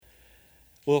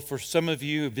Well, for some of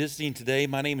you visiting today,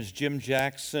 my name is Jim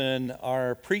Jackson.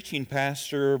 Our preaching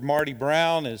pastor, Marty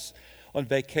Brown, is on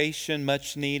vacation,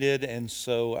 much needed, and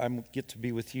so I get to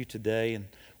be with you today, and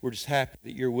we're just happy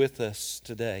that you're with us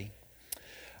today.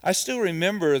 I still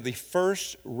remember the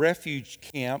first refuge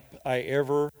camp I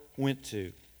ever went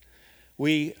to.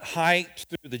 We hiked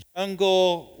through the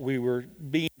jungle. We were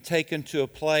being taken to a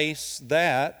place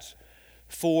that,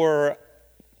 for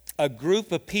a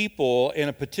group of people in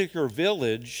a particular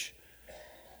village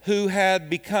who had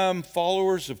become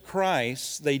followers of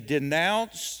Christ, they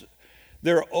denounced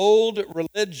their old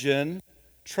religion,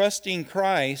 trusting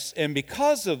Christ, and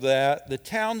because of that, the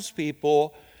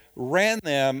townspeople ran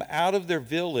them out of their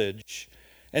village.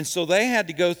 And so they had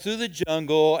to go through the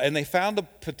jungle, and they found a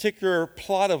particular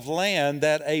plot of land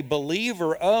that a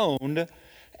believer owned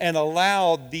and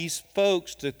allowed these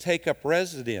folks to take up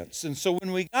residence. And so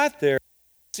when we got there,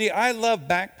 see, I love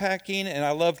backpacking and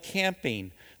I love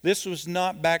camping. This was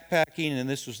not backpacking and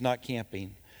this was not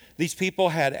camping. These people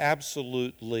had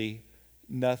absolutely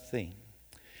nothing.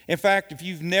 In fact, if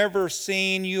you've never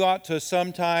seen, you ought to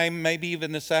sometime, maybe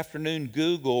even this afternoon,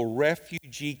 Google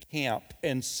refugee camp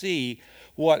and see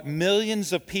what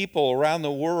millions of people around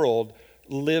the world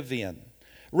live in.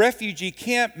 Refugee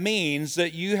camp means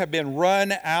that you have been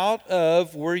run out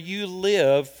of where you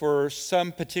live for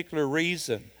some particular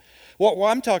reason.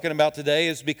 What I'm talking about today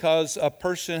is because a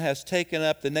person has taken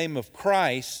up the name of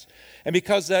Christ, and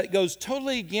because that goes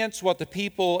totally against what the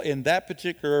people in that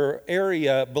particular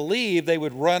area believe, they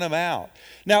would run them out.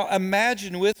 Now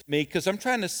imagine with me, because I'm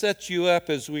trying to set you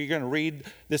up as we're going to read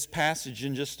this passage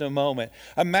in just a moment.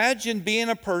 Imagine being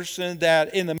a person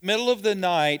that in the middle of the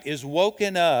night is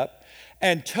woken up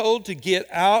and told to get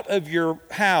out of your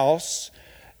house.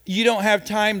 You don't have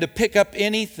time to pick up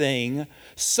anything.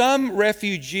 Some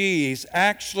refugees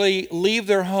actually leave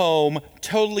their home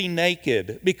totally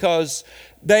naked because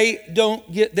they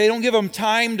don't give them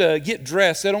time to get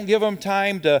dressed. They don't give them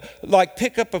time to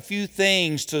pick up a few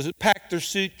things to pack their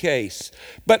suitcase,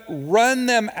 but run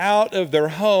them out of their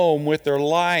home with their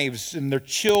lives and their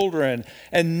children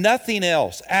and nothing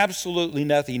else, absolutely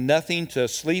nothing, nothing to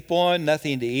sleep on,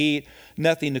 nothing to eat,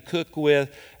 nothing to cook with,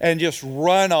 and just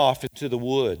run off into the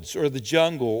woods or the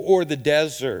jungle or the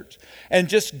desert and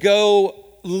just go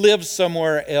live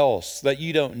somewhere else that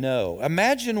you don't know.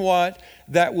 Imagine what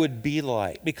that would be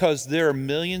like, because there are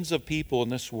millions of people in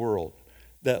this world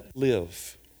that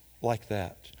live like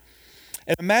that.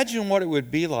 And imagine what it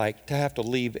would be like to have to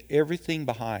leave everything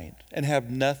behind and have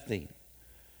nothing.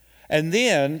 And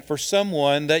then for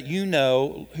someone that you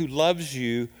know who loves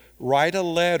you, write a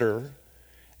letter,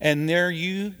 and there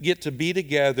you get to be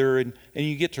together and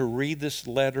you get to read this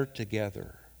letter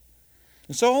together.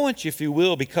 And so I want you, if you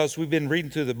will, because we've been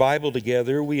reading through the Bible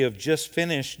together, we have just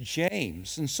finished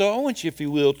James. And so I want you, if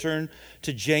you will, turn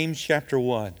to James chapter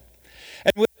 1.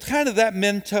 And with kind of that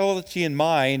mentality in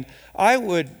mind, I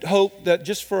would hope that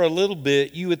just for a little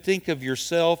bit, you would think of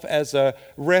yourself as a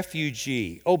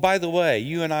refugee. Oh, by the way,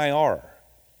 you and I are.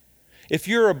 If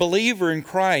you're a believer in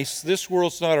Christ, this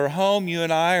world's not our home. You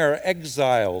and I are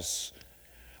exiles.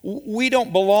 We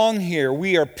don't belong here.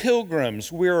 We are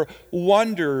pilgrims. We're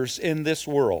wanderers in this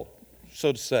world,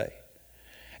 so to say.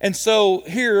 And so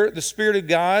here, the Spirit of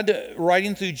God,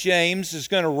 writing through James, is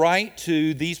going to write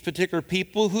to these particular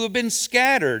people who have been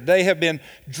scattered. They have been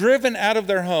driven out of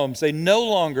their homes. They no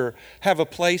longer have a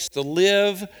place to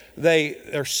live. They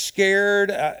are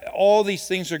scared. All these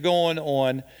things are going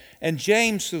on. And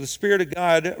James, through the Spirit of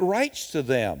God, writes to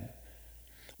them.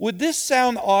 Would this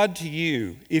sound odd to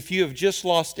you if you have just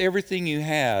lost everything you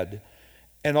had,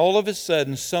 and all of a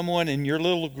sudden someone in your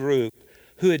little group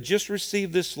who had just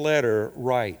received this letter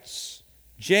writes,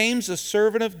 James, a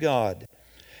servant of God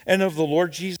and of the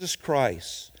Lord Jesus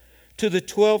Christ, to the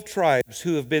 12 tribes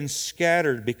who have been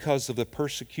scattered because of the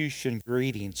persecution,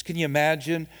 greetings. Can you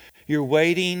imagine? You're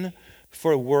waiting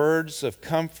for words of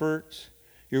comfort.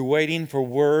 You're waiting for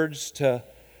words to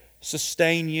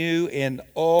sustain you in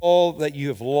all that you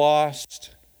have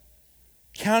lost.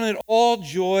 Count it all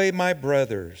joy, my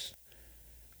brothers,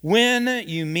 when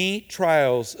you meet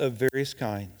trials of various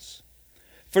kinds.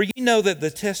 For you know that the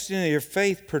testing of your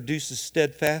faith produces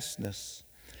steadfastness.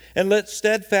 And let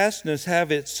steadfastness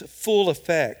have its full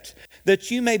effect,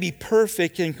 that you may be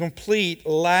perfect and complete,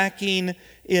 lacking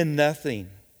in nothing.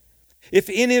 If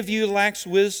any of you lacks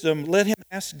wisdom, let him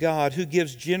ask God, who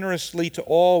gives generously to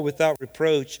all without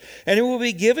reproach, and it will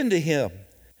be given to him.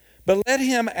 But let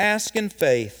him ask in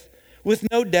faith, with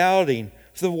no doubting.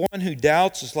 For the one who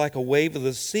doubts is like a wave of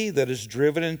the sea that is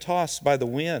driven and tossed by the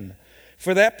wind.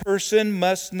 For that person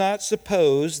must not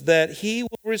suppose that he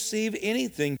will receive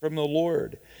anything from the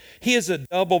Lord. He is a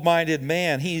double-minded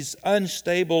man. He's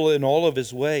unstable in all of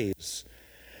his ways.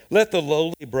 Let the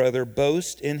lowly brother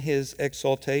boast in his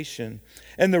exaltation,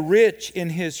 and the rich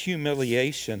in his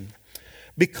humiliation.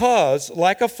 Because,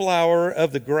 like a flower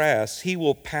of the grass, he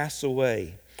will pass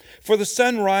away. For the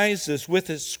sun rises with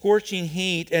its scorching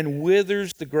heat and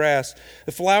withers the grass.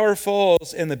 The flower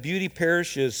falls and the beauty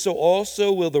perishes. So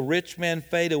also will the rich man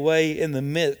fade away in the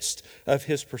midst of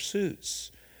his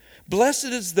pursuits. Blessed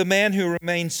is the man who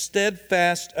remains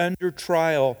steadfast under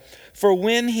trial. For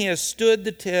when he has stood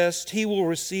the test, he will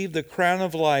receive the crown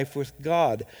of life which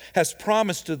God has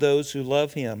promised to those who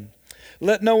love him.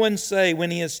 Let no one say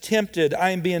when he is tempted, I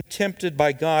am being tempted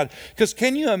by God. Because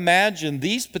can you imagine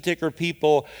these particular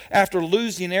people, after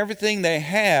losing everything they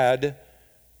had,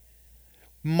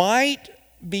 might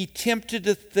be tempted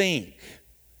to think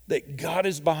that God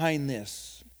is behind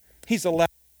this. He's allowed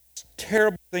this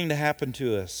terrible thing to happen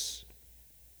to us.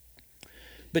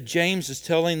 But James is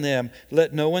telling them,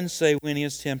 let no one say when he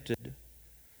is tempted,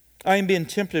 I am being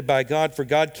tempted by God, for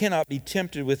God cannot be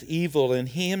tempted with evil, and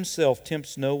he himself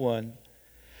tempts no one.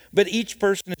 But each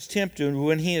person is tempted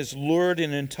when he is lured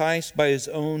and enticed by his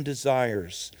own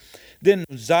desires. Then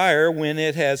desire, when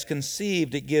it has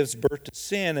conceived, it gives birth to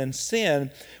sin. And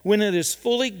sin, when it is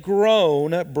fully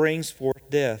grown, brings forth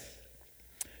death.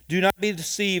 Do not be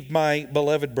deceived, my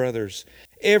beloved brothers.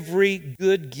 Every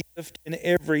good gift and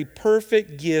every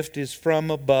perfect gift is from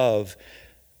above.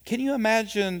 Can you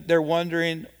imagine they're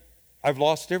wondering, I've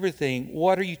lost everything.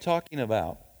 What are you talking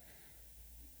about?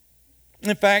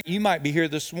 In fact, you might be here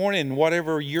this morning,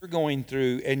 whatever you're going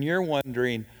through, and you're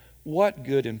wondering, what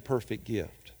good and perfect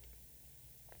gift?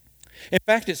 In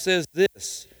fact, it says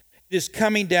this, it is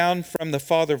coming down from the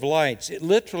Father of lights. It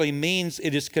literally means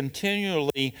it is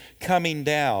continually coming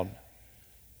down.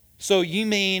 So you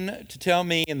mean to tell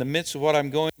me in the midst of what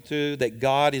I'm going through that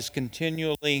God is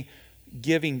continually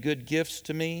giving good gifts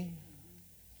to me?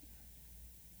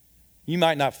 You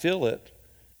might not feel it,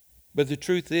 but the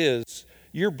truth is,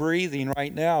 you're breathing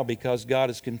right now because God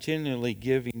is continually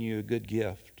giving you a good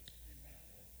gift.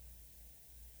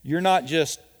 You're not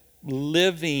just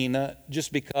living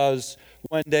just because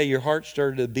one day your heart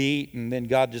started to beat and then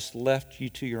God just left you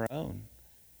to your own.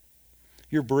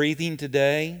 You're breathing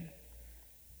today.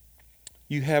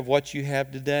 You have what you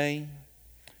have today.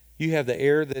 You have the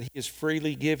air that He is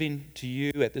freely giving to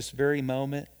you at this very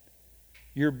moment.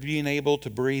 You're being able to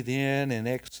breathe in and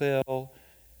exhale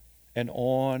and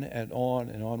on and on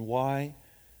and on. Why?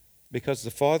 Because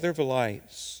the Father of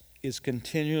lights is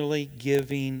continually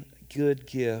giving good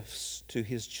gifts to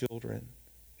His children.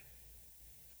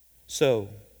 So,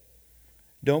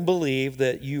 don't believe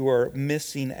that you are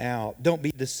missing out. Don't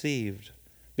be deceived.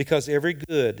 Because every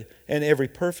good and every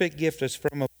perfect gift is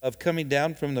from above, coming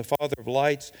down from the Father of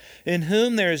lights, in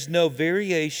whom there is no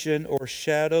variation or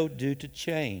shadow due to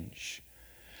change.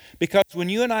 Because when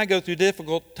you and I go through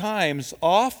difficult times,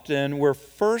 often we're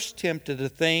first tempted to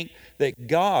think that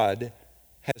God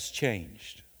has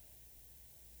changed.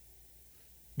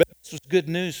 But this was good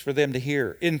news for them to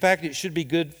hear. In fact, it should be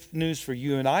good news for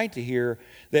you and I to hear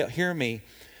that, hear me,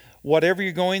 whatever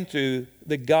you're going through,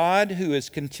 the God who is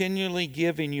continually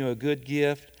giving you a good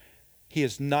gift, He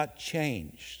has not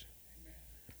changed.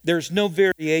 There's no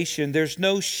variation. There's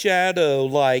no shadow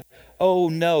like, oh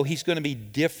no, He's going to be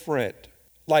different.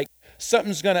 Like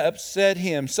something's going to upset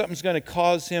Him. Something's going to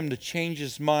cause Him to change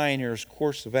His mind or His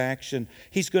course of action.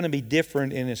 He's going to be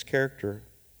different in His character.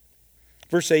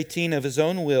 Verse 18, of His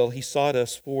own will He sought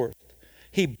us forth.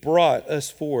 He brought us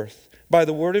forth by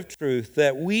the word of truth,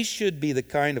 that we should be the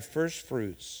kind of first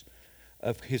fruits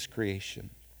of His creation.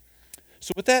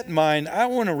 So with that in mind, I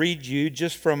want to read you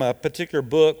just from a particular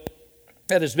book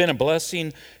that has been a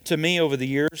blessing to me over the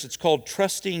years. It's called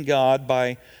Trusting God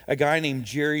by a guy named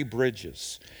Jerry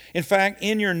Bridges. In fact,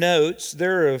 in your notes,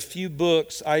 there are a few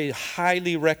books I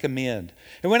highly recommend.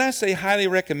 And when I say highly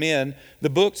recommend, the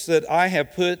books that I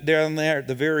have put down there at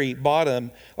the very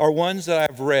bottom are ones that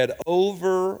I've read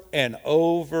over and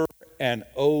over and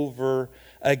over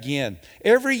again.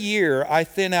 Every year I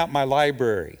thin out my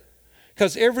library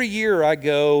because every year I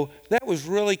go, that was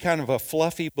really kind of a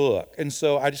fluffy book, and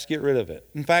so I just get rid of it.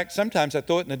 In fact, sometimes I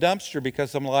throw it in the dumpster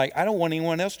because I'm like, I don't want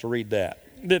anyone else to read that.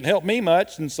 It didn't help me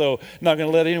much, and so I'm not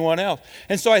going to let anyone else.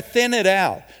 And so I thin it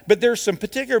out. But there's some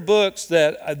particular books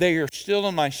that they are still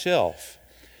on my shelf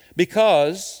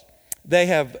because they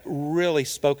have really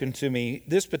spoken to me.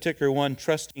 This particular one,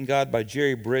 Trusting God by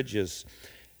Jerry Bridges,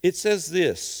 it says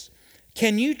this: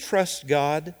 can you trust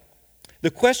God? The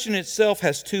question itself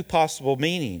has two possible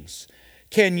meanings.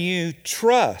 Can you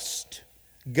trust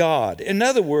God? In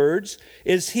other words,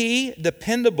 is he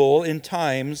dependable in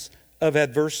times of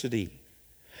adversity?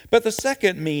 But the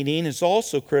second meaning is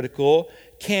also critical.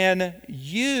 Can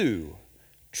you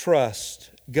trust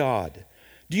God?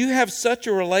 Do you have such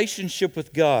a relationship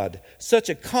with God, such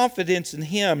a confidence in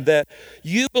him that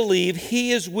you believe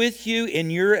he is with you in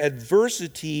your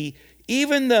adversity,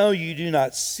 even though you do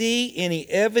not see any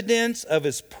evidence of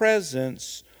his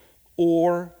presence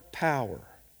or power?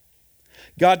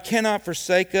 God cannot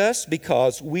forsake us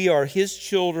because we are his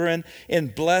children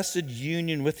in blessed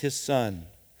union with his Son.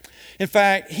 In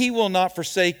fact, he will not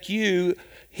forsake you.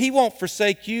 He won't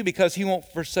forsake you because he won't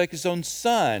forsake his own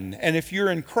Son. And if you're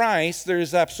in Christ, there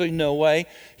is absolutely no way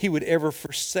he would ever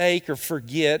forsake or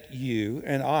forget you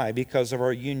and I because of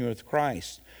our union with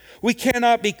Christ. We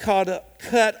cannot be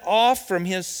cut off from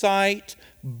his sight,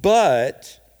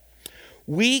 but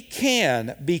we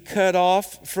can be cut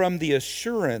off from the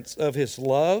assurance of his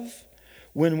love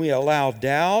when we allow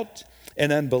doubt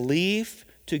and unbelief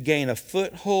to gain a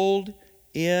foothold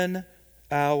in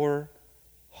our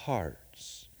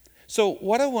hearts. So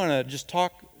what I want to just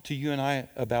talk to you and I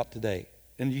about today,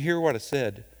 and you hear what I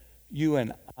said, you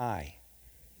and I.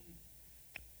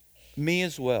 Me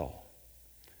as well.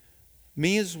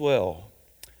 Me as well.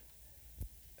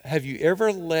 Have you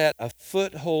ever let a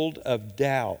foothold of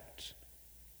doubt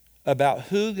about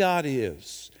who God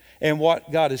is and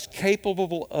what God is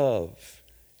capable of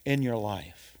in your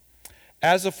life?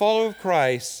 As a follower of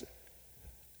Christ,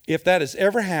 if that has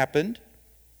ever happened,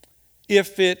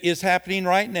 if it is happening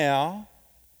right now,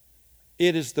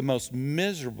 it is the most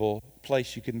miserable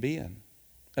place you can be in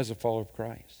as a follower of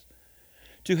Christ.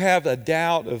 To have a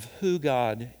doubt of who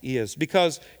God is.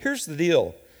 Because here's the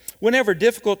deal. Whenever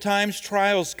difficult times,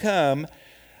 trials come,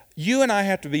 you and I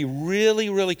have to be really,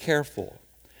 really careful.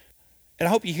 And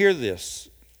I hope you hear this.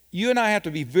 You and I have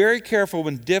to be very careful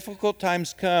when difficult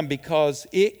times come because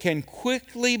it can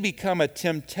quickly become a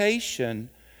temptation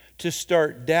to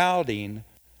start doubting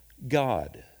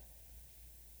God.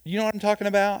 You know what I'm talking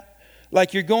about?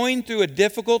 Like you're going through a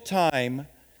difficult time,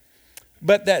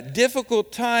 but that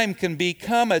difficult time can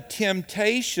become a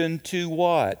temptation to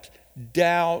what?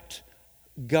 Doubt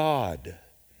God.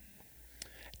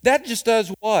 That just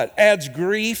does what? Adds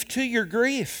grief to your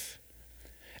grief.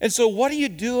 And so what do you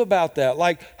do about that?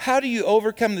 Like, how do you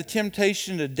overcome the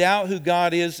temptation to doubt who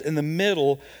God is in the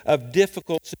middle of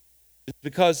difficult situations?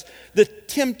 Because the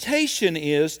temptation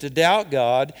is to doubt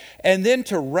God and then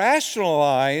to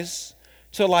rationalize,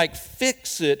 to like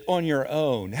fix it on your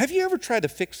own. Have you ever tried to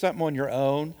fix something on your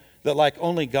own that like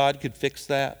only God could fix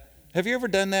that? Have you ever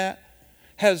done that?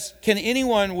 Can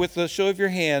anyone with a show of your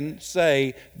hand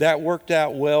say, that worked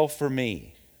out well for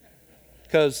me?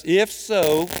 Because if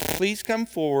so, please come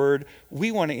forward.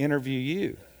 We want to interview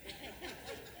you.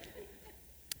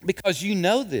 Because you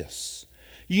know this.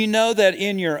 You know that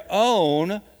in your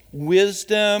own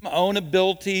wisdom, own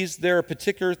abilities, there are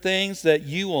particular things that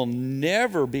you will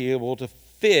never be able to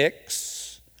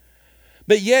fix.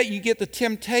 But yet you get the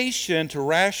temptation to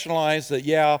rationalize that,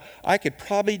 yeah, I could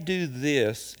probably do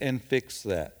this and fix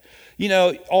that. You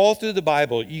know, all through the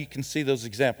Bible, you can see those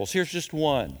examples. Here's just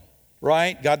one,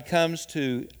 right? God comes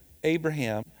to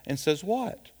Abraham and says,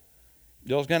 what?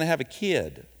 Y'all's going to have a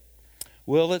kid.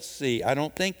 Well, let's see. I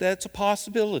don't think that's a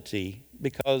possibility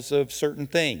because of certain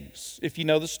things. If you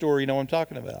know the story, you know what I'm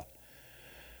talking about.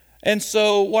 And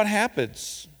so what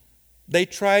happens? They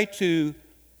try to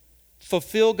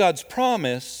fulfill God's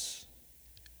promise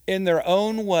in their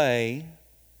own way.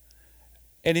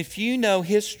 And if you know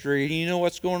history and you know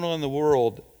what's going on in the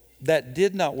world, that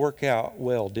did not work out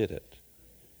well, did it?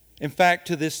 In fact,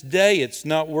 to this day, it's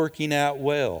not working out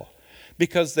well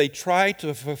because they try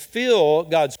to fulfill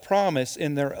God's promise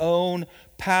in their own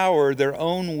power, their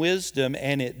own wisdom,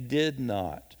 and it did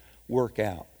not work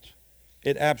out.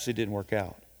 It absolutely didn't work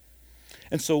out.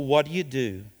 And so what do you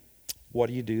do? What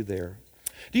do you do there?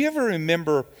 Do you ever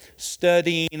remember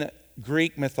studying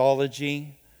Greek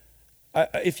mythology?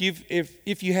 If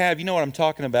you have, you know what I'm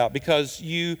talking about because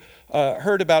you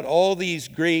heard about all these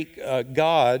Greek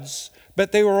gods,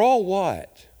 but they were all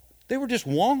what? They were just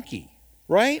wonky,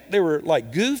 right? They were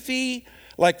like goofy,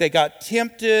 like they got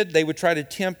tempted. They would try to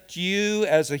tempt you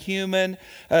as a human.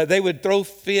 They would throw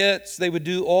fits. They would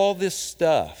do all this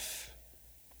stuff.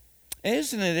 And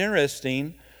isn't it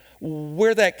interesting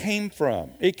where that came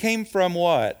from? It came from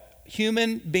what?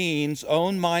 Human beings'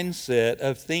 own mindset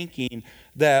of thinking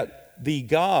that the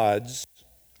gods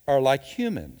are like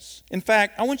humans. In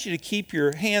fact, I want you to keep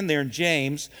your hand there in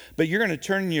James, but you're going to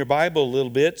turn in your Bible a little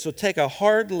bit. So take a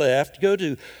hard left. Go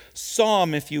to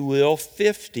Psalm, if you will,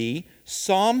 50.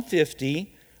 Psalm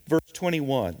 50, verse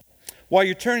 21. While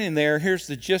you're turning there, here's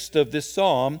the gist of this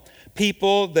psalm.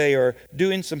 People, they are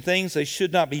doing some things they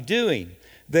should not be doing.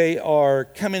 They are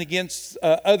coming against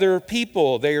other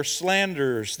people. They are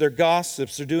slanderers. They're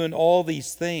gossips. They're doing all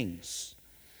these things.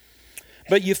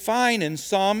 But you find in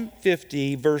Psalm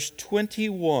 50, verse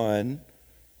 21,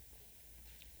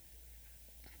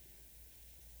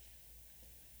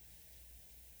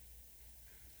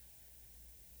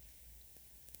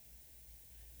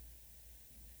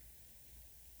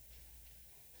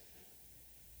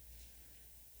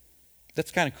 that's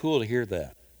kind of cool to hear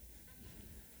that.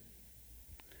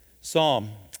 Psalm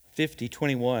 50,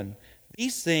 21.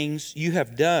 These things you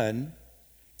have done,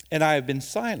 and I have been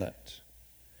silent.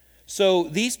 So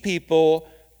these people,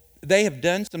 they have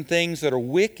done some things that are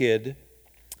wicked,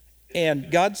 and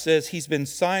God says He's been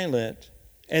silent.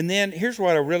 And then here's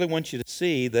what I really want you to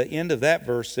see. The end of that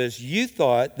verse says, you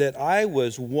thought that I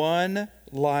was one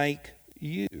like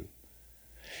you.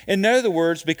 In other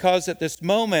words, because at this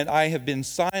moment I have been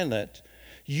silent,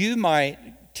 you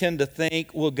might tend to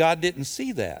think, well, God didn't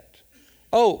see that.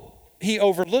 Oh, He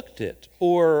overlooked it,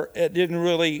 or it didn't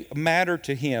really matter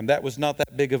to Him. That was not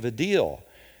that big of a deal.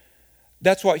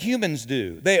 That's what humans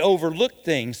do. They overlook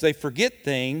things. They forget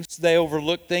things. They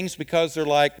overlook things because they're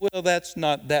like, well, that's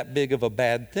not that big of a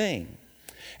bad thing.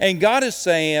 And God is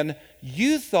saying,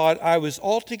 you thought I was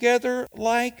altogether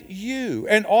like you.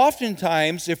 And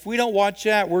oftentimes, if we don't watch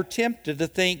out, we're tempted to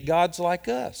think God's like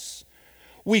us.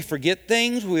 We forget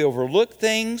things. We overlook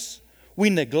things. We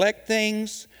neglect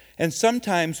things. And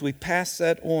sometimes we pass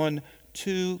that on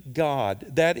to God.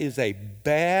 That is a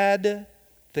bad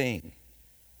thing.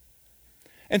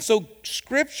 And so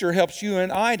Scripture helps you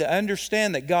and I to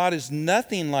understand that God is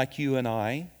nothing like you and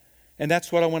I. And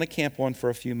that's what I want to camp on for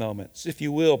a few moments. If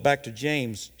you will, back to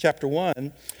James chapter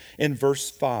 1 in verse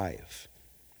 5.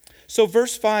 So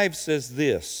verse 5 says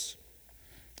this,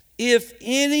 if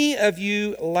any of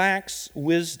you lacks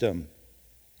wisdom,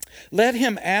 let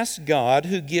him ask God,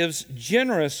 who gives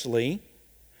generously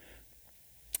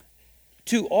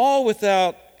to all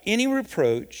without any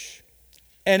reproach,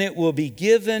 and it will be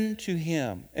given to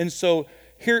him. And so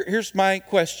here's my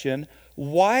question.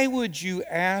 Why would you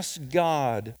ask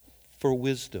God for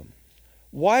wisdom?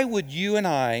 Why would you and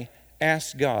I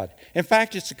ask God? In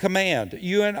fact, it's a command.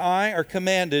 You and I are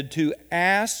commanded to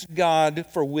ask God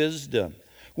for wisdom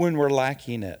when we're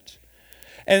lacking it.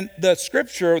 And the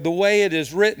Scripture, the way it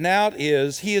is written out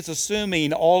is, He is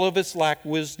assuming all of us lack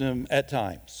wisdom at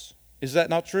times. Is that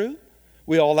not true?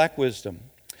 We all lack wisdom.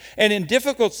 And in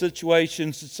difficult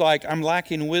situations, it's like, I'm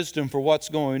lacking wisdom for what's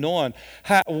going on.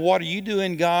 What are you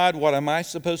doing, God? What am I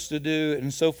supposed to do?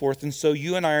 And so forth. And so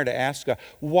you and I are to ask God.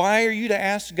 Why are you to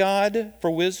ask God for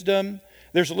wisdom?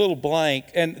 There's a little blank,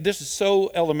 and this is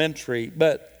so elementary,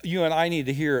 but you and I need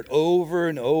to hear it over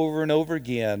and over and over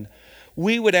again.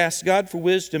 We would ask God for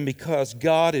wisdom because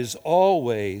God is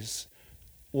always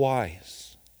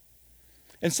wise.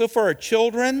 And so for our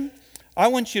children, I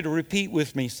want you to repeat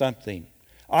with me something.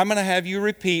 I'm going to have you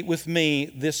repeat with me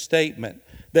this statement,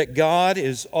 that God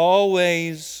is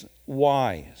always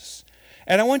wise.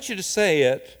 And I want you to say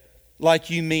it like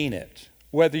you mean it,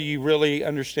 whether you really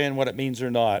understand what it means or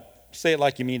not. Say it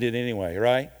like you mean it anyway,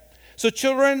 right? So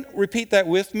children, repeat that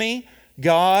with me.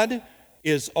 God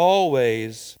is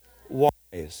always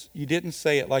wise. You didn't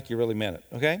say it like you really meant it,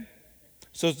 okay?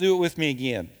 So let's do it with me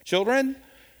again. Children,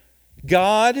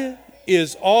 God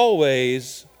is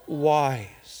always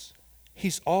wise.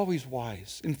 He's always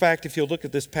wise. In fact, if you'll look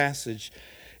at this passage,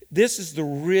 this is the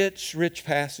rich, rich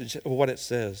passage of what it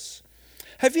says.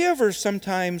 Have you ever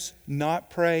sometimes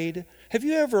not prayed? Have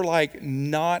you ever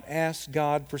not asked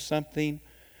God for something?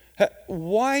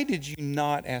 Why did you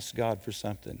not ask God for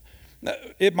something?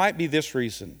 It might be this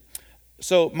reason.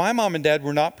 So my mom and dad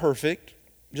were not perfect,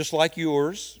 just like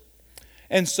yours.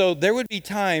 And so there would be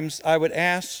times I would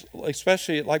ask,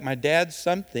 especially like my dad,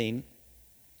 something,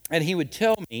 and he would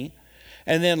tell me,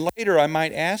 and then later I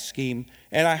might ask him,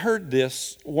 and I heard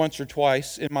this once or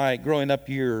twice in my growing up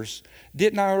years.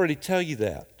 Didn't I already tell you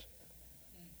that?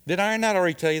 Did I not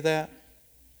already tell you that?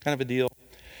 Kind of a deal.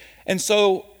 And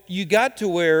so you got to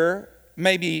where,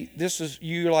 maybe this is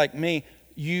you like me,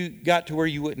 you got to where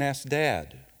you wouldn't ask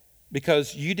Dad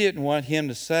because you didn't want him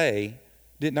to say,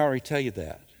 didn't I already tell you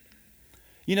that?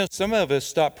 You know, some of us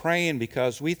stop praying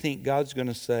because we think God's going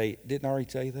to say, didn't I already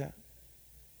tell you that?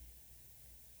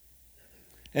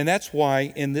 And that's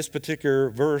why in this particular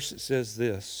verse it says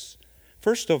this.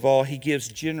 First of all, He gives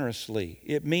generously.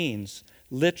 It means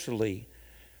literally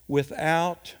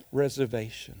without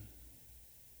reservation.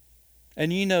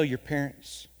 And you know your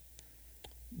parents,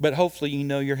 but hopefully you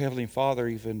know your Heavenly Father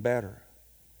even better.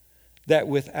 That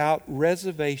without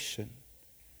reservation,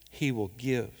 He will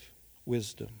give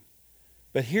wisdom.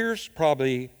 But here's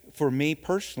probably, for me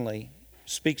personally,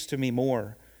 speaks to me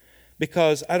more.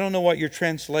 Because I don't know what your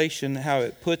translation, how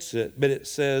it puts it, but it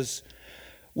says,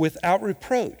 without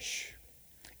reproach.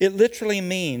 It literally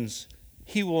means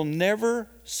He will never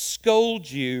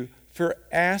scold you for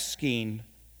asking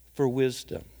for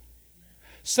wisdom.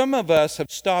 Some of us have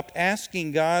stopped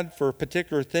asking God for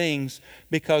particular things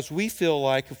because we feel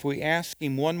like if we ask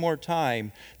Him one more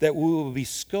time that we will be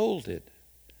scolded.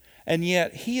 And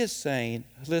yet He is saying,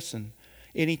 listen,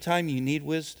 anytime you need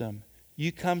wisdom,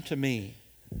 you come to me.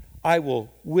 I will,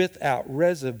 without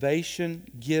reservation,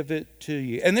 give it to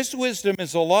you. And this wisdom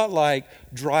is a lot like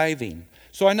driving.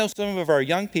 So I know some of our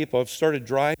young people have started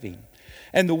driving.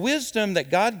 And the wisdom that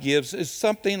God gives is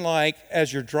something like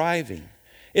as you're driving.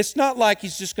 It's not like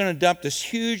He's just going to dump this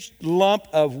huge lump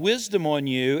of wisdom on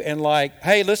you and like,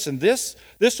 hey, listen, this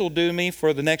will do me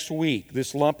for the next week,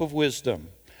 this lump of wisdom.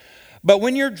 But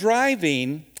when you're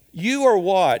driving, you are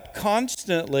what?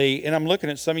 Constantly, and I'm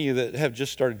looking at some of you that have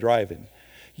just started driving.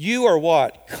 You are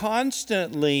what?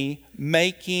 Constantly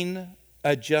making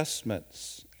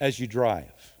adjustments as you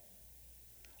drive.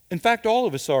 In fact, all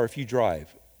of us are if you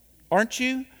drive. Aren't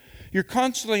you? You're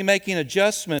constantly making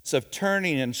adjustments of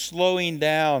turning and slowing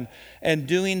down and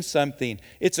doing something.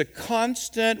 It's a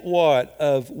constant what?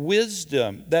 Of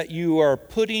wisdom that you are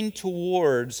putting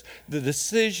towards the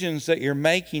decisions that you're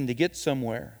making to get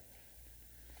somewhere.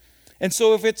 And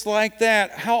so if it's like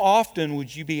that, how often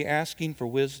would you be asking for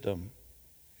wisdom?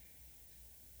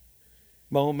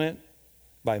 Moment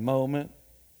by moment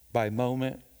by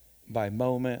moment by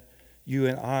moment, you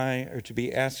and I are to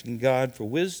be asking God for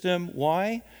wisdom.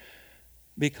 Why?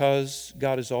 Because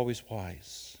God is always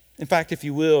wise. In fact, if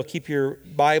you will, keep your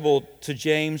Bible to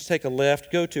James, take a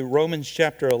left, go to Romans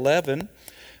chapter 11.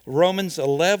 Romans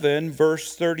 11,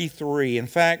 verse 33. In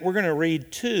fact, we're going to read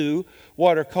two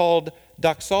what are called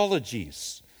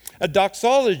doxologies. A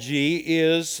doxology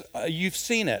is, you've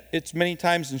seen it. It's many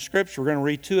times in Scripture. We're going to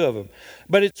read two of them.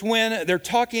 But it's when they're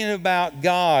talking about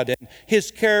God and His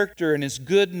character and His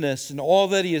goodness and all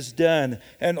that He has done.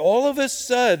 And all of a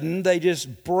sudden, they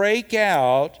just break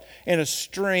out in a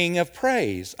string of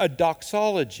praise, a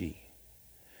doxology.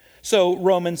 So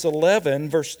Romans 11,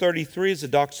 verse 33 is a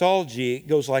doxology. It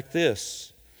goes like this.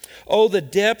 Oh, the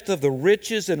depth of the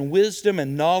riches and wisdom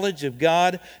and knowledge of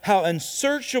God. How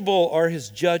unsearchable are His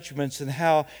judgments and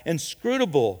how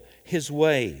inscrutable His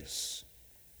ways.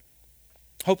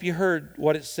 Hope you heard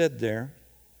what it said there.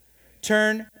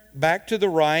 Turn back to the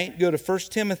right. Go to 1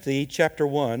 Timothy chapter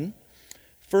 1.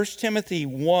 1 Timothy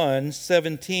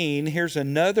 1:17. Here's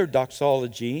another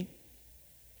doxology.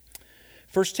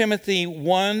 1 Timothy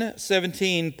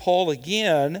 1:17, Paul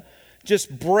again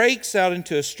just breaks out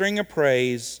into a string of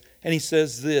praise, and he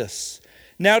says this,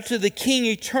 Now to the King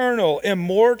eternal,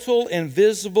 immortal,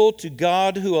 invisible, to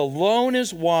God who alone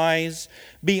is wise,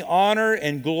 be honor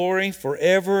and glory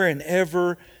forever and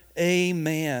ever.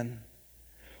 Amen.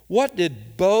 What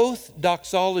did both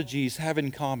doxologies have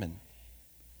in common?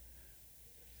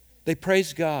 They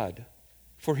praise God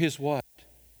for His what?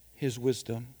 His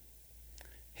wisdom.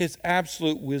 His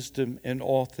absolute wisdom in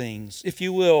all things. If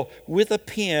you will, with a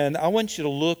pen, I want you to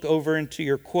look over into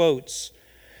your quotes.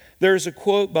 There's a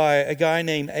quote by a guy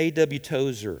named A.W.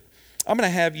 Tozer. I'm going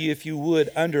to have you, if you would,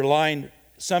 underline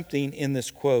something in this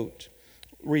quote.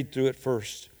 Read through it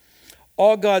first.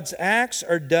 All God's acts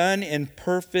are done in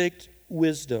perfect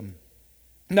wisdom.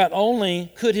 Not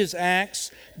only could His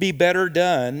acts be better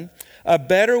done, a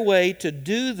better way to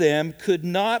do them could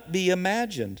not be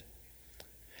imagined.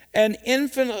 An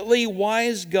infinitely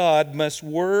wise God must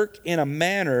work in a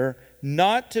manner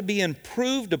not to be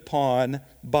improved upon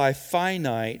by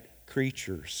finite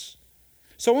creatures.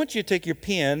 So I want you to take your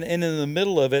pen, and in the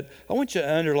middle of it, I want you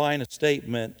to underline a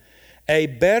statement. A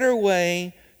better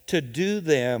way to do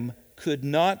them could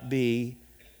not be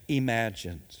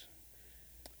imagined.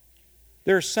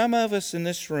 There are some of us in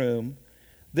this room,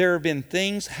 there have been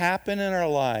things happen in our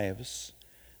lives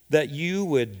that you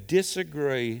would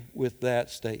disagree with that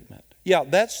statement. Yeah,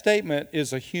 that statement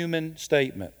is a human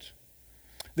statement.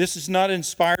 This is not an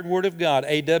inspired word of God.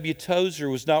 A.W. Tozer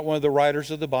was not one of the writers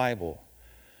of the Bible.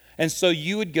 And so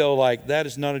you would go like, that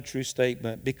is not a true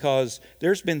statement, because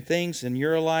there's been things in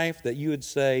your life that you would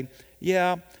say,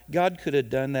 yeah, God could have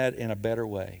done that in a better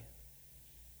way.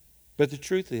 But the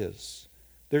truth is,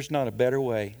 there's not a better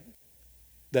way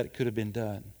that it could have been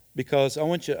done. Because I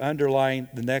want you to underline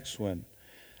the next one.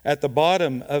 At the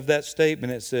bottom of that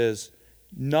statement it says,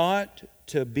 not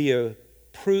to be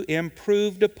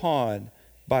improved upon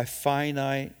by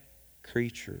finite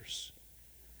creatures.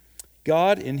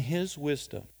 God in His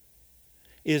wisdom,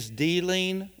 is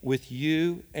dealing with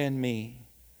you and me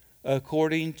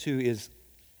according to His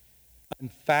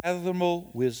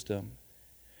unfathomable wisdom.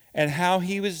 And how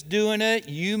He was doing it,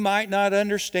 you might not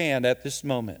understand at this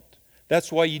moment.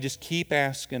 That's why you just keep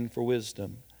asking for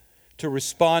wisdom to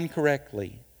respond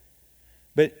correctly.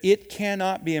 But it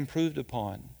cannot be improved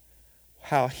upon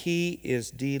how He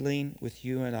is dealing with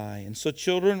you and I. And so,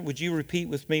 children, would you repeat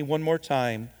with me one more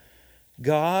time?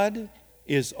 God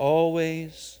is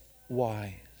always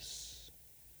wise.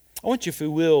 I want you, if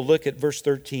you will, look at verse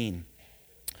 13.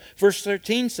 Verse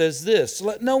 13 says this,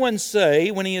 "Let no one say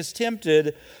when he is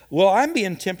tempted, 'Well, I'm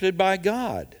being tempted by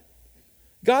God.'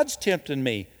 God's tempting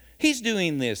me. He's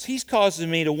doing this. He's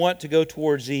causing me to want to go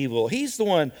towards evil. He's the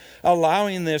one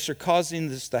allowing this or causing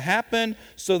this to happen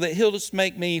so that He'll just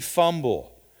make me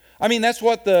fumble." I mean, that's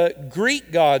what the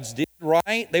Greek gods did,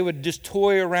 right? They would just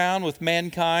toy around with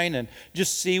mankind and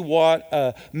just see what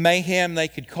mayhem they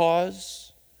could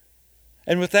cause.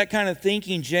 And with that kind of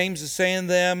thinking, James is saying to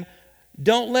them,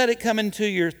 don't let it come into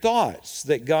your thoughts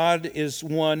that God is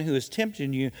one who is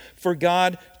tempting you, for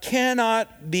God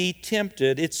cannot be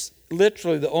tempted. It's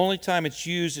literally the only time it's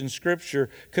used in Scripture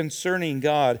concerning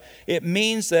God. It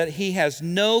means that He has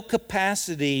no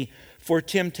capacity for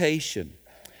temptation.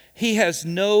 He has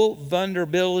no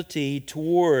vulnerability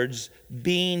towards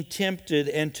being tempted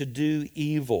and to do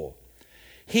evil.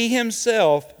 He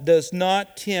Himself does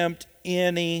not tempt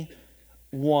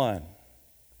anyone.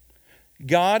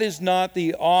 God is not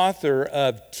the author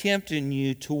of tempting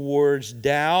you towards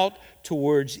doubt,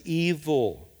 towards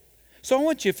evil. So I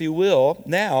want you, if you will,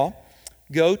 now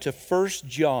go to 1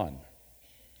 John.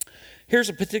 Here's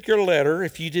a particular letter,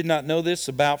 if you did not know this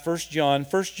about 1 John.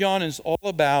 1 John is all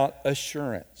about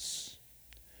assurance.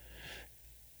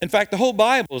 In fact, the whole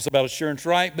Bible is about assurance,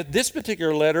 right? But this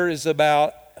particular letter is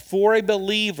about for a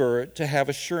believer to have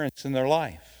assurance in their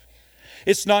life.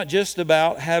 It's not just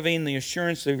about having the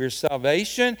assurance of your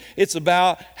salvation. It's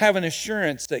about having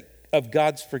assurance of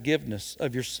God's forgiveness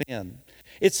of your sin.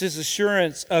 It's His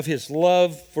assurance of His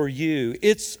love for you.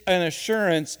 It's an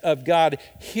assurance of God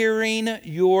hearing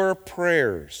your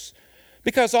prayers.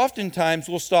 Because oftentimes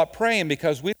we'll stop praying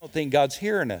because we don't think God's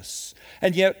hearing us.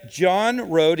 And yet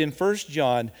John wrote in 1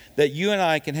 John that you and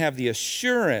I can have the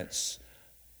assurance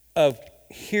of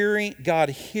God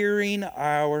hearing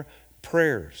our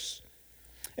prayers.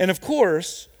 And of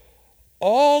course,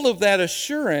 all of that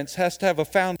assurance has to have a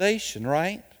foundation,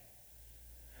 right?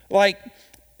 Like,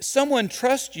 someone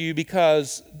trusts you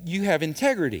because you have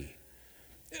integrity.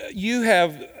 You've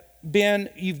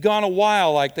gone a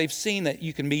while, like they've seen that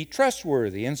you can be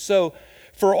trustworthy. And so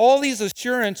for all these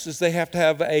assurances, they have to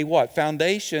have a what?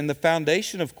 Foundation. The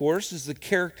foundation, of course, is the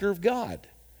character of God.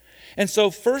 And so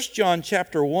 1 John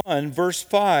chapter 1, verse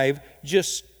 5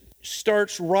 just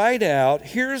starts right out.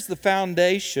 Here's the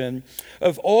foundation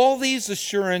of all these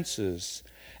assurances.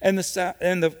 And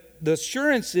the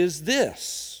assurance is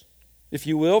this, if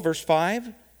you will, verse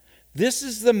 5. This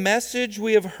is the message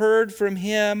we have heard from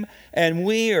Him, and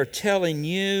we are telling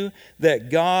you that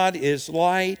God is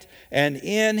light, and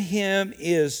in Him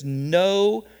is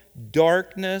no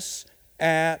darkness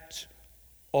at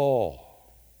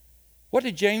all. What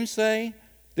did James say?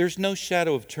 There's no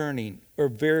shadow of turning or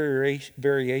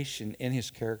variation in His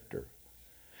character.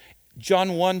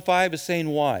 John 1:5 is saying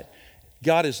what?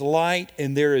 God is light,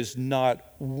 and there is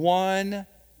not one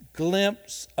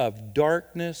glimpse of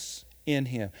darkness in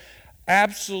Him.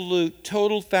 Absolute,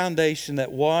 total foundation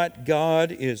that what?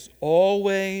 God is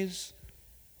always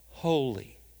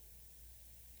holy.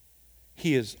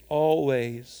 He is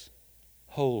always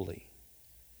holy.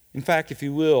 In fact, if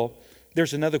you will,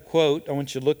 there's another quote. I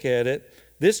want you to look at it.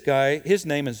 This guy, his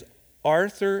name is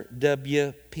Arthur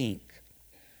W. Pink.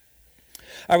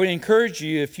 I would encourage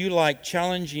you, if you like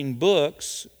challenging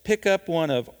books, pick up one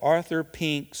of Arthur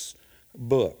Pink's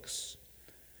books.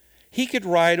 He could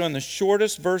write on the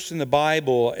shortest verse in the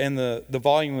Bible, and the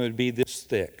volume would be this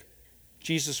thick.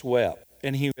 Jesus wept,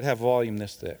 and he would have a volume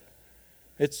this thick.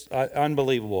 It's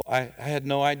unbelievable. I had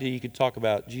no idea you could talk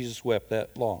about Jesus wept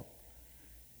that long.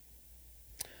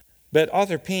 But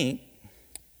Arthur Pink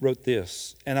wrote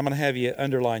this, and I'm going to have you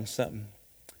underline something.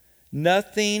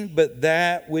 Nothing but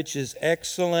that which is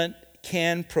excellent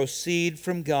can proceed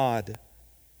from God.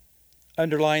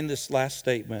 Underline this last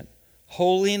statement.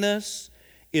 Holiness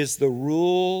is the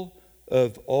rule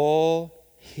of all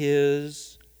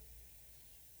His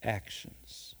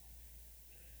actions.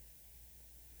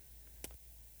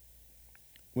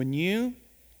 When you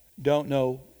don't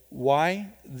know why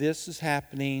this is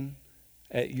happening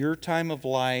at your time of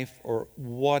life or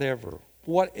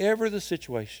whatever the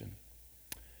situation,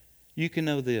 you can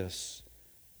know this,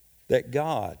 that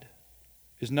God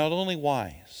is not only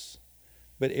wise,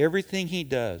 but everything he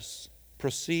does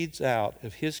proceeds out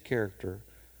of his character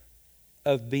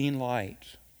of being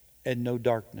light and no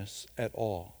darkness at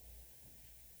all.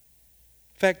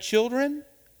 In fact, children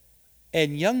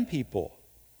and young people,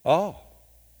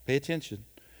 pay attention.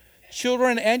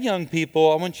 Children and young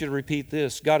people, I want you to repeat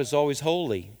this. God is always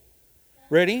holy.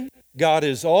 Ready? God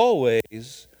is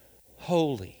always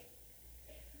holy.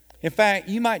 In fact,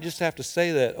 you might just have to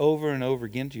say that over and over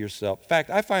again to yourself. In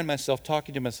fact, I find myself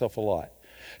talking to myself a lot.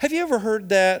 Have you ever heard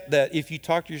that if you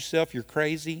talk to yourself, you're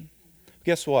crazy?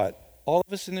 Guess what? All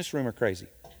of us in this room are crazy.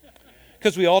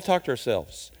 Because we all talk to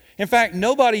ourselves. In fact,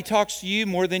 nobody talks to you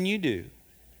more than you do.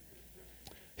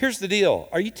 Here's the deal.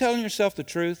 Are you telling yourself the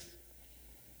truth?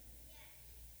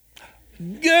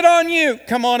 Good on you.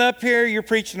 Come on up here. You're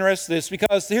preaching the rest of this.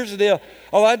 Because here's the deal.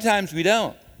 A lot of times we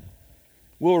don't.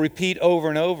 We'll repeat over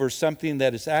and over something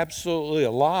that is absolutely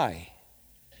a lie.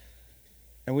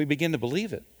 And we begin to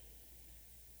believe it.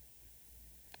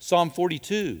 Psalm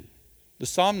 42. The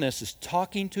psalmist is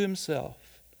talking to himself.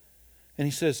 And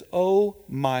he says, "Oh,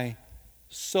 my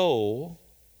soul."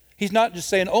 He's not just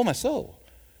saying, "Oh, my soul."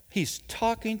 He's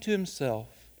talking to himself.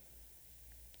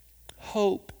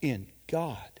 Hope in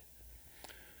God.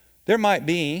 There might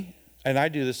be, and I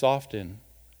do this often,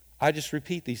 I just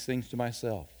repeat these things to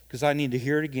myself because I need to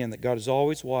hear it again, that God is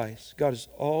always wise. God is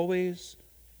always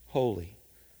holy.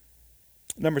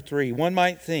 Number 3, one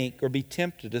might think or be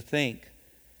tempted to think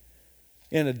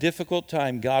in a difficult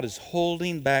time, God is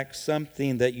holding back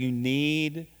something that you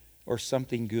need or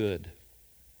something good.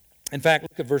 In fact,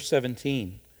 look at verse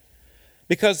 17.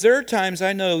 Because there are times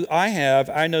I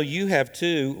know you have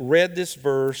too, read this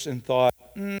verse and thought,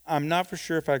 I'm not for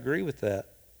sure if I agree with that.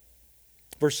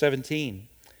 Verse 17.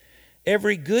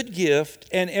 Every good gift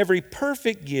and every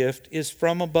perfect gift is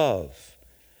from above,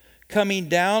 coming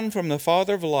down from the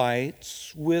Father of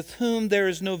lights, with whom there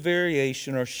is no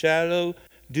variation or shadow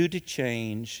due to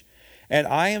change. And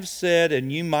I have said,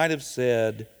 and you might have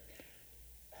said,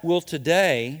 will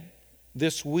today,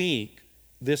 this week,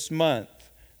 this month,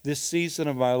 this season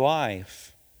of my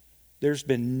life, there's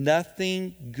been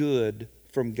nothing good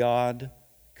from God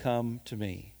come to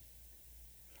me.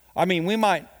 I mean, we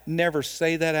might never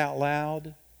say that out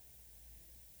loud,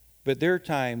 but there are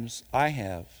times I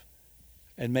have,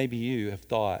 and maybe you have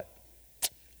thought,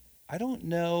 I don't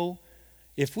know.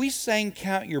 If we sang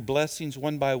Count Your Blessings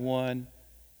one by one,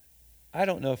 I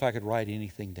don't know if I could write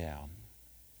anything down.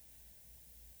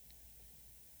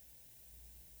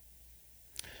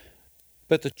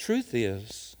 But the truth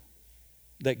is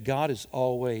that God is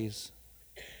always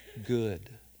good.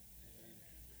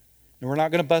 And we're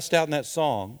not going to bust out in that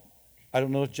song. I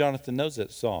don't know if Jonathan knows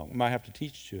that song. I might have to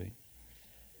teach it to him.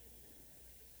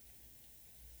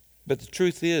 But the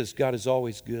truth is, God is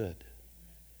always good.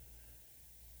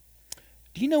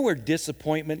 Do you know where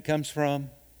disappointment comes from?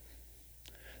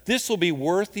 This will be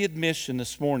worth the admission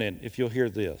this morning if you'll hear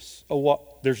this.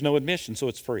 There's no admission, so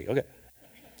it's free. Okay.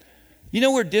 You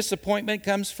know where disappointment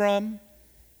comes from?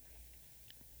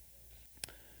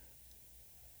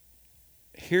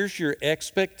 Here's your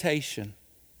expectation.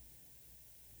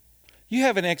 You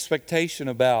have an expectation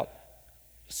about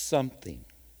something.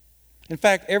 In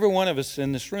fact, every one of us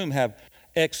in this room have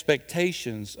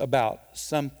expectations about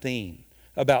something,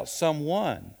 about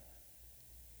someone.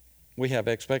 We have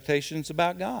expectations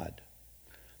about God.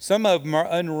 Some of them are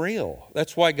unreal.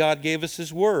 That's why God gave us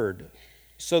His Word,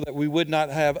 so that we would not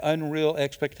have unreal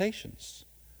expectations.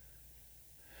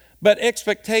 But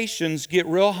expectations get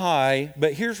real high,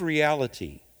 but here's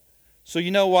reality. So you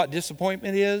know what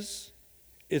disappointment is?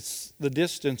 It's the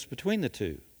distance between the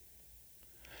two.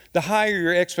 The higher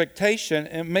your expectation,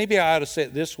 and maybe I ought to say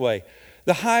it this way,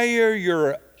 the higher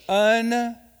your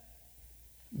unbiblical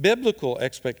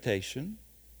expectation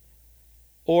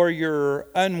or your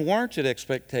unwarranted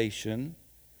expectation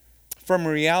from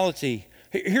reality.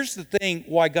 Here's the thing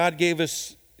why God gave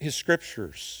us His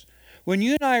Scriptures. When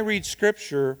you and I read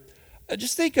Scripture,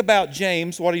 just think about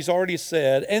James, what he's already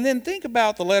said, and then think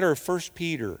about the letter of 1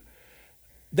 Peter.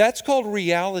 That's called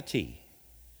reality.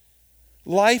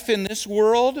 Life in this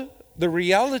world, the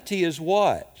reality is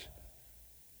what?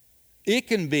 It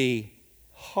can be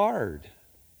hard.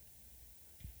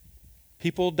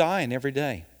 People dying every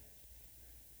day.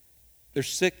 There's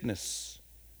sickness.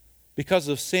 Because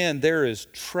of sin, there is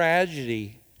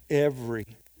tragedy every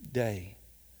day.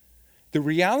 The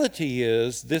reality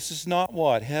is, this is not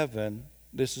what? Heaven.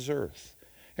 This is earth.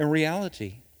 In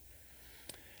reality.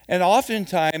 And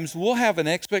oftentimes, we'll have an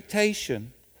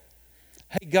expectation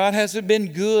hey, God hasn't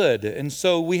been good. And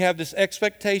so we have this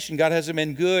expectation God hasn't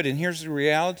been good. And here's the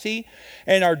reality.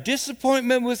 And our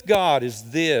disappointment with God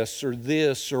is this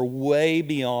or way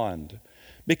beyond.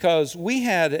 Because we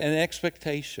had an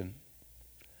expectation.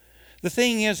 The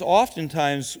thing is,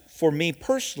 oftentimes, for me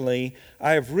personally,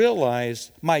 I have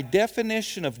realized my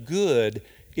definition of good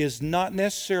is not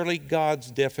necessarily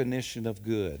God's definition of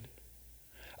good.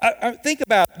 I think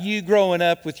about you growing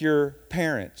up with your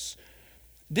parents.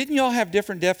 Didn't y'all have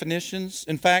different definitions?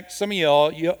 In fact, some of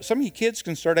you kids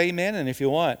can start amening if you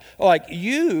want. Like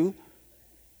you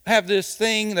have this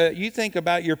thing that you think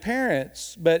about your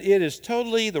parents, but it is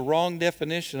totally the wrong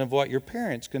definition of what your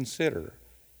parents consider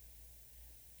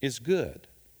is good.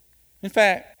 In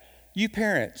fact, you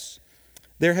parents,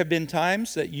 there have been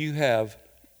times that you have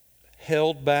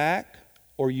held back,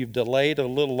 or you've delayed a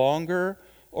little longer,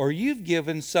 or you've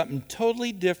given something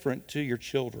totally different to your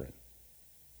children.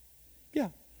 Yeah.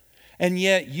 And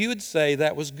yet you would say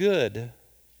that was good.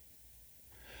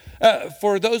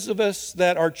 For those of us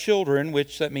that are children,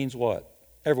 which that means what?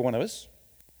 Every one of us.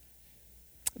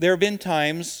 There have been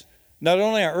times, not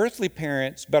only our earthly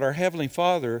parents, but our Heavenly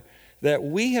Father, that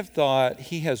we have thought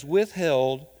He has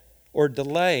withheld or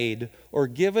delayed or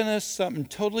given us something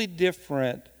totally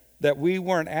different that we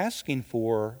weren't asking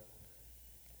for,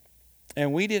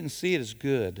 and we didn't see it as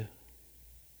good,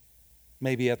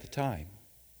 maybe at the time.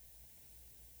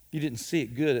 You didn't see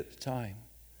it good at the time.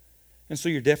 And so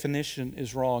your definition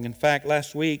is wrong. In fact,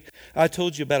 last week I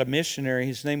told you about a missionary.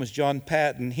 His name was John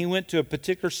Patton. He went to a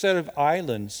particular set of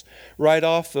islands right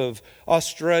off of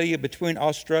Australia, between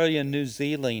Australia and New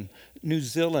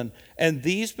Zealand. And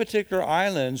these particular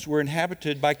islands were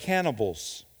inhabited by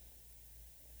cannibals.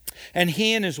 And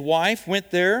he and his wife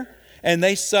went there, and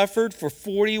they suffered for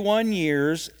 41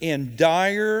 years in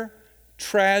dire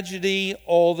tragedy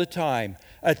all the time.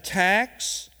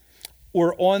 Attacks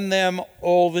were on them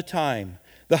all the time.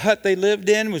 The hut they lived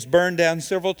in was burned down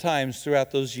several times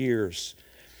throughout those years.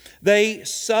 They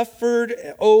suffered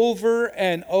over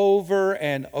and over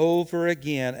and over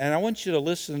again. And I want you to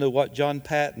listen to what John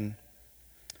Patton,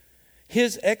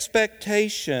 his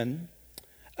expectation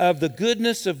of the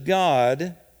goodness of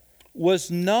God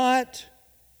was not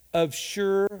of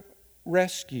sure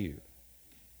rescue.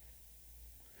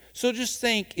 So just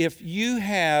think, if you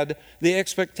had the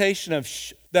expectation of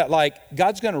that, like,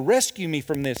 God's going to rescue me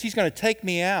from this. He's going to take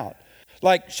me out.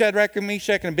 Like Shadrach,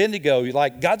 Meshach, and Abednego,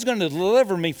 like, God's going to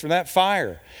deliver me from that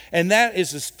fire. And that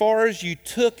is as far as you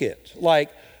took it.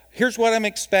 Like, here's what I'm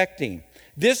expecting.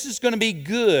 This is going to be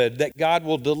good, that God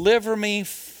will deliver me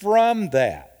from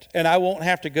that, and I won't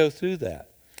have to go through that.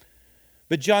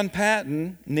 But John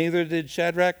Patton, neither did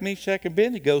Shadrach, Meshach, and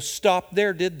Abednego, stop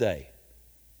there, did they?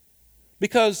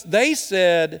 Because they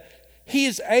said, He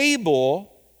is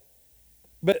able,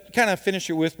 but kind of finish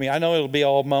it with me. I know it'll be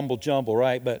all mumble jumble,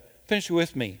 right? But finish it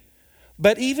with me.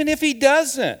 But even if He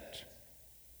doesn't,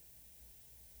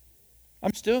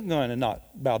 I'm still going to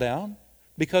not bow down,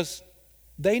 because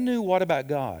they knew what about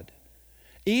God?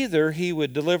 Either He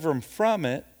would deliver them from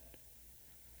it,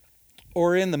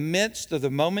 or in the midst of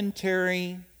the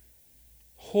momentary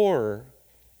horror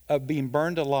of being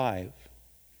burned alive,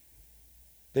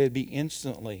 they'd be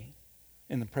instantly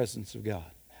in the presence of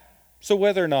God. So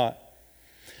whether or not.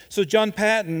 So John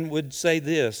Patton would say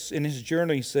this in his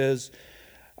journal. He says,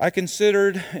 I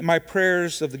considered in my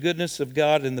prayers of the goodness of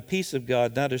God and the peace of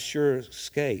God not a sure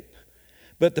escape,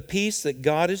 but the peace that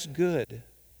God is good,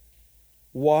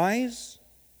 wise,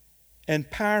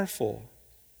 and powerful,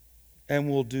 and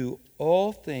will do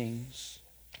all things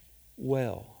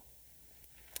well.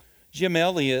 Jim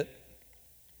Elliot,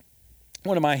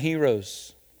 one of my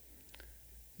heroes,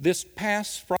 this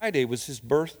past Friday was his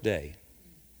birthday.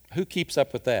 Who keeps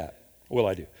up with that? Well,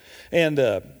 I do. And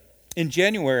in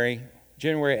January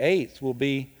 8th will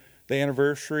be the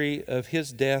anniversary of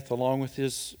his death, along with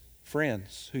his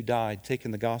friends who died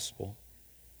taking the gospel.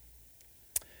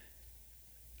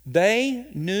 They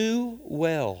knew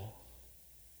well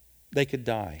they could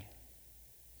die.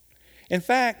 In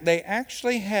fact, they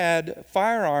actually had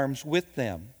firearms with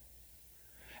them.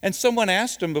 And someone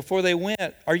asked them before they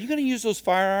went, are you going to use those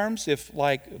firearms if,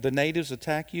 like, the natives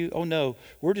attack you? Oh, no,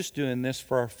 we're just doing this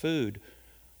for our food.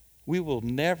 We will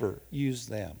never use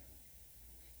them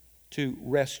to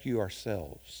rescue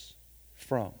ourselves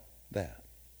from that.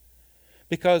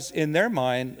 Because in their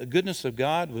mind, the goodness of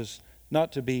God was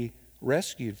not to be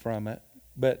rescued from it,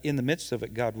 but in the midst of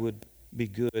it, God would be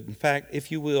good. In fact,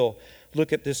 if you will,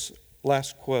 look at this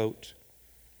last quote,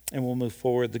 and we'll move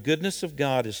forward. The goodness of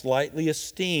God is lightly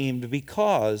esteemed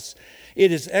because it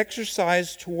is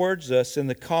exercised towards us in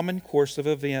the common course of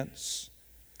events.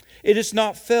 It is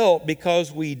not felt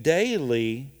because we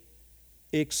daily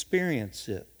experience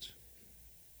it.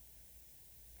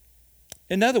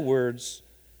 In other words,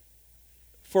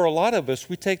 for a lot of us,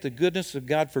 we take the goodness of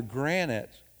God for granted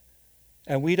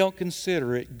and we don't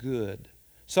consider it good.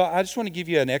 So I just want to give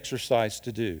you an exercise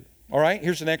to do. All right,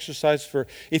 here's an exercise for,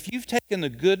 if you've taken the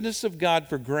goodness of God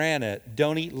for granted,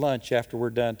 don't eat lunch after we're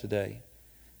done today.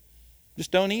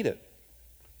 Just don't eat it.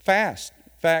 Fast.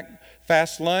 In fact,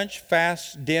 fast lunch,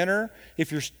 fast dinner.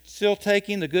 If you're still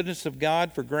taking the goodness of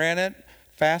God for granted,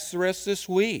 fast the rest of this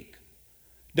week.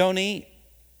 Don't eat.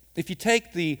 If you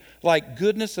take the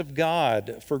goodness of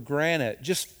God for granted,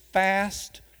 just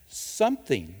fast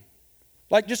something.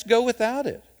 Just go without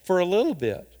it for a little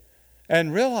bit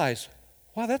and realize,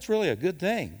 wow, that's really a good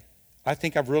thing. I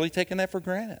think I've really taken that for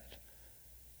granted.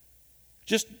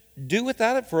 Just do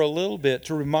without it for a little bit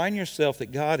to remind yourself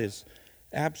that God is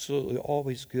absolutely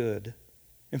always good.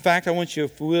 In fact, I want you,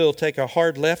 if we will, take a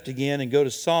hard left again and go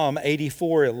to Psalm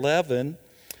 84:11.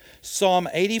 Psalm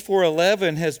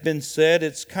 84:11 has been said,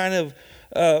 it's kind of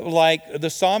like the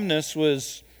psalmist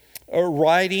was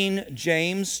writing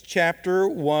James chapter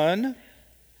 1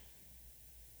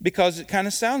 because it kind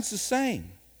of sounds the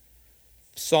same.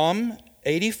 Psalm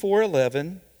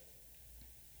 84:11.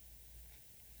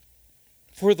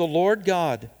 For the Lord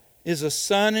God is a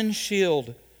sun and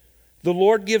shield. The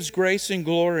Lord gives grace and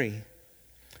glory.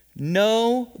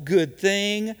 No good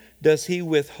thing does he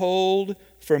withhold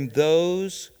from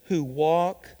those who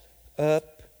walk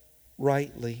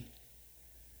uprightly.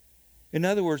 In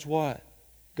other words, what?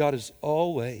 God is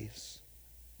always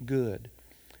good.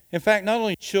 In fact, not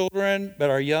only children, but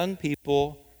our young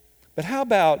people, but how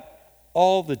about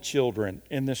all the children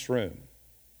in this room,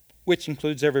 which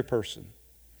includes every person?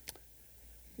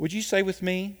 Would you say with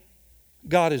me,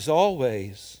 God is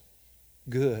always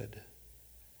good.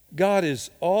 God is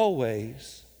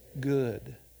always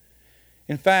good.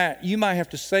 In fact, you might have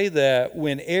to say that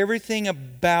when everything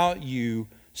about you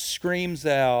screams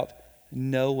out,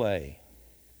 no way.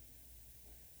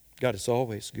 God is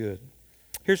always good.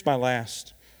 Here's my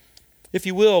last. If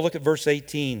you will, look at verse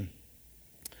 18.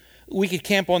 We could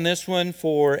camp on this one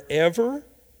forever.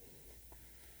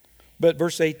 But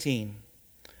verse 18.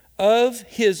 Of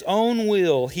his own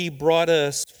will he brought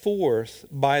us forth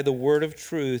by the word of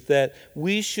truth, that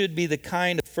we should be the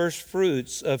kind of first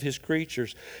fruits of his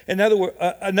creatures.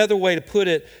 Another way to put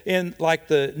it, in like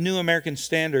the New American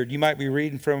Standard, you might be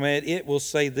reading from it, it will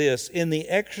say this: in the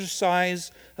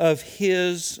exercise of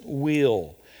his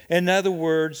will. In other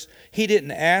words, he didn't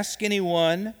ask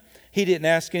anyone. He didn't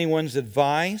ask anyone's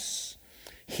advice.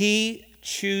 He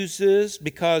chooses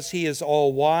because he is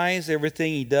all wise.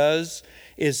 Everything he does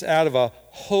is out of a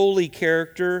holy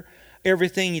character.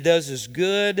 Everything he does is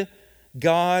good.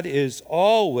 God is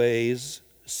always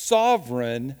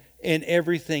sovereign in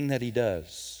everything that he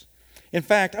does. In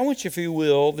fact, I want you, if you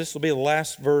will, this will be the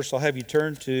last verse I'll have you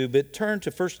turn to, but turn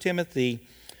to 1 Timothy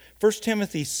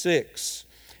 6.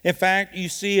 In fact, you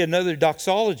see another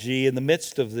doxology in the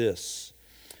midst of this.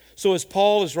 So as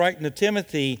Paul is writing to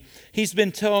Timothy, he's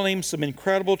been telling him some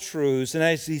incredible truths. And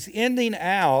as he's ending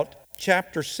out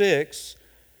chapter 6,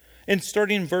 and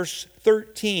starting in verse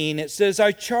 13, it says,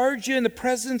 I charge you in the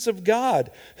presence of God,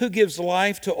 who gives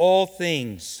life to all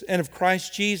things, and of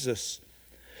Christ Jesus,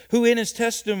 who in his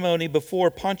testimony before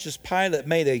Pontius Pilate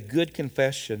made a good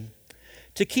confession,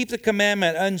 to keep the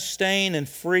commandment unstained and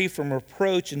free from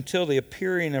reproach until the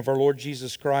appearing of our Lord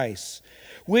Jesus Christ,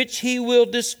 which he will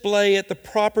display at the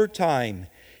proper time.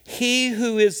 He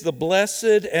who is the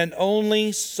blessed and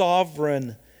only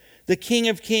sovereign, the King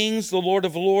of kings, the Lord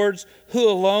of lords, who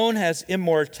alone has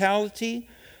immortality,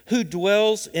 who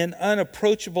dwells in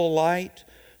unapproachable light,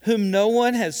 whom no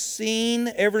one has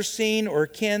ever seen, or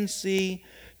can see.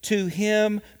 To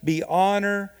him be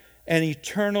honor and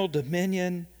eternal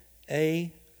dominion.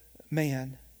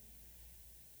 Amen.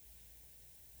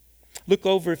 Look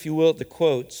over, if you will, at the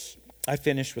quotes. I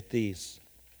finish with these.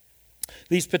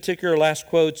 These particular last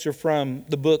quotes are from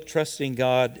the book Trusting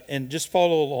God, and just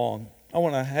follow along. I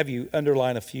want to have you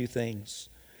underline a few things.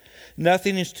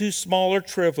 Nothing is too small or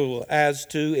trivial as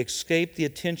to escape the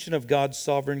attention of God's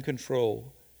sovereign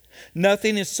control.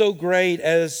 Nothing is so great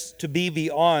as to be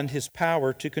beyond his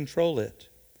power to control it.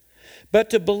 But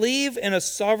to believe in a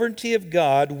sovereignty of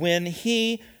God when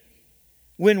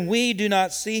we do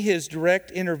not see his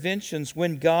direct interventions,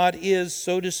 when God is,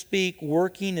 so to speak,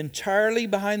 working entirely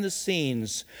behind the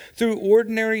scenes through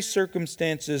ordinary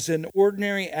circumstances and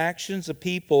ordinary actions of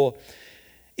people,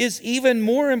 is even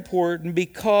more important,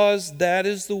 because that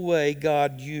is the way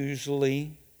God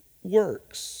usually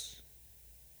works.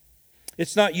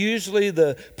 It's not usually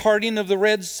the parting of the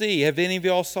Red Sea. Have any of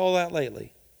y'all saw that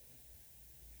lately?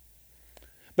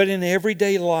 But in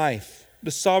everyday life, the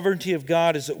sovereignty of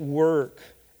God is at work.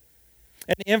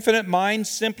 An infinite mind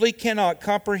simply cannot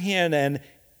comprehend a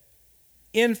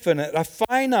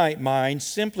finite mind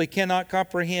simply cannot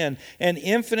comprehend an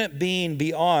infinite being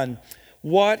beyond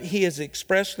what He has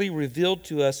expressly revealed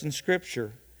to us in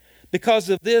Scripture. Because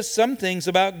of this, some things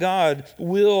about God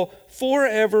will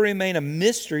forever remain a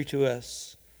mystery to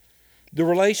us. The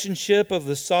relationship of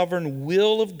the sovereign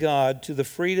will of God to the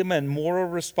freedom and moral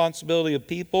responsibility of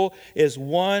people is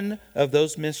one of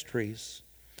those mysteries.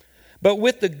 But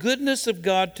with the goodness of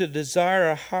God to desire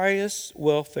our highest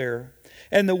welfare,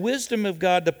 and the wisdom of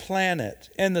God to plan it,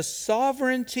 and the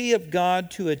sovereignty of God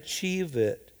to achieve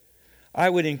it, I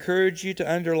would encourage you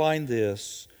to underline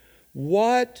this.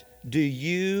 What do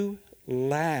you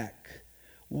lack?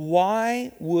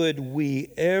 Why would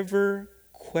we ever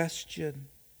question?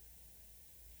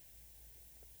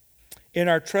 In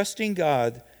our trusting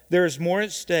God, there is more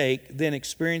at stake than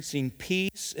experiencing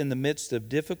peace in the midst of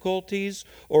difficulties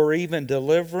or even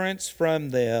deliverance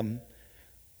from them.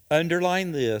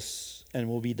 Underline this and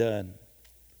we'll be done.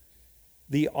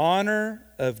 The honor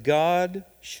of God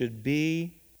should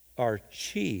be our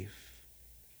chief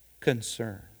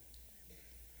concern.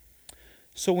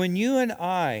 So when you and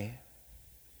I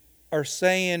are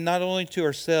saying not only to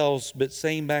ourselves but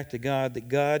saying back to God that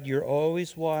God, you're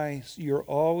always wise, you're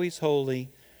always holy,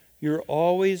 you're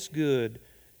always good,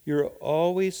 you're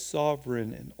always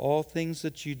sovereign in all things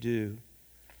that you do,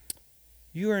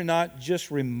 you are not just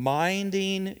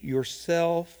reminding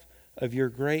yourself of your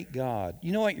great God.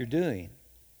 You know what you're doing?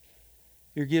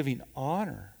 You're giving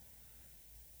honor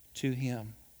to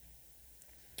Him.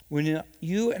 When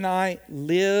you and I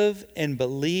live and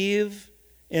believe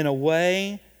in a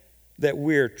way that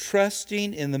we're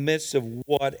trusting in the midst of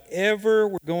whatever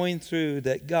we're going through,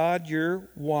 that God, you're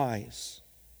wise.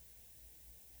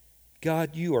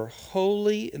 God, you are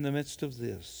holy in the midst of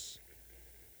this.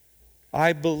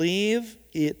 I believe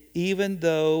it even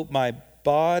though my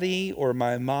body or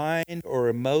my mind or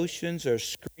emotions are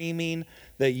screaming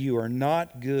that you are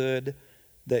not good,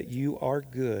 that you are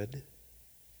good.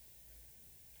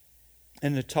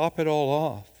 And to top it all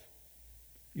off,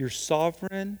 you're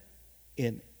sovereign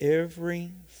in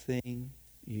everything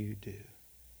you do.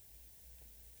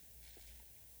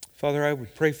 Father, I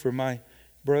would pray for my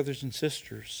brothers and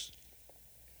sisters.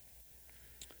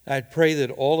 I'd pray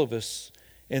that all of us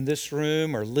in this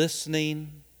room are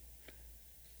listening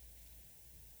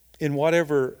in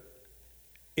whatever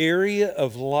area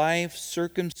of life,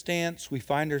 circumstance we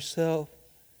find ourselves.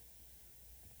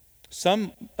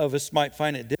 Some of us might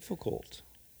find it difficult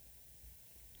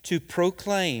to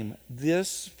proclaim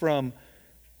this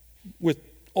with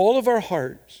all of our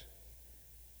heart,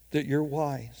 that you're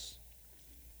wise.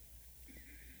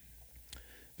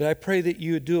 But I pray that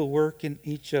you would do a work in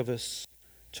each of us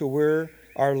to where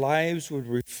our lives would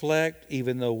reflect,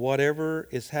 even though whatever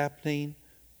is happening,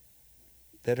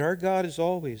 that our God is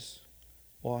always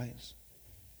wise.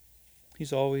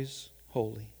 He's always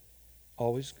holy,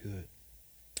 always good,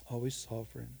 always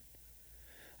sovereign.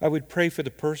 I would pray for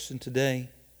the person today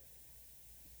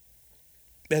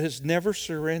that has never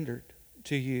surrendered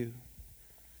to you.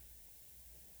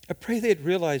 I pray they'd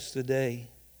realize today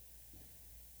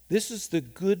this is the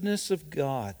goodness of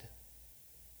God.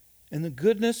 And the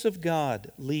goodness of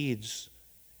God leads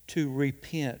to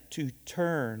repent, to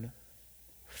turn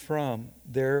from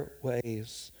their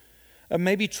ways.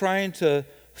 Maybe trying to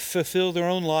fulfill their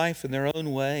own life in their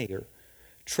own way, or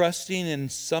trusting in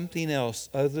something else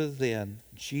other than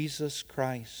Jesus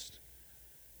Christ.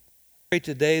 I pray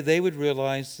today they would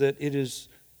realize that it is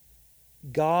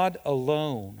God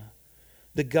alone,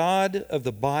 the God of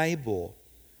the Bible,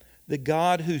 the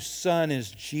God whose Son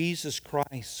is Jesus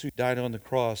Christ, who died on the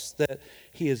cross, that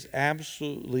He is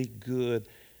absolutely good.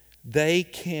 They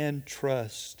can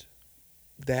trust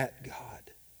that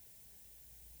God.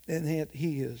 And that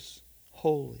He is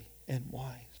holy and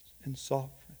wise and sovereign.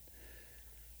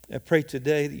 I pray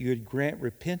today that you would grant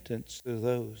repentance to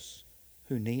those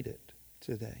who need it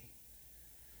today.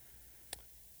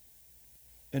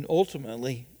 And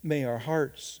ultimately, may our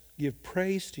hearts give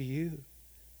praise to you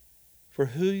for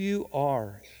who you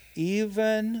are,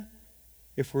 even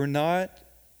if we're not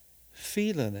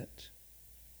feeling it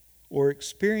or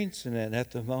experiencing it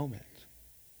at the moment.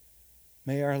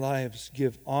 May our lives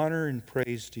give honor and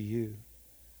praise to you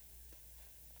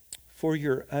for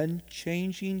your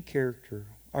unchanging character,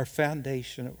 our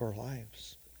foundation of our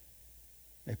lives.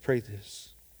 I pray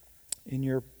this in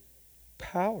your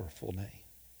powerful name.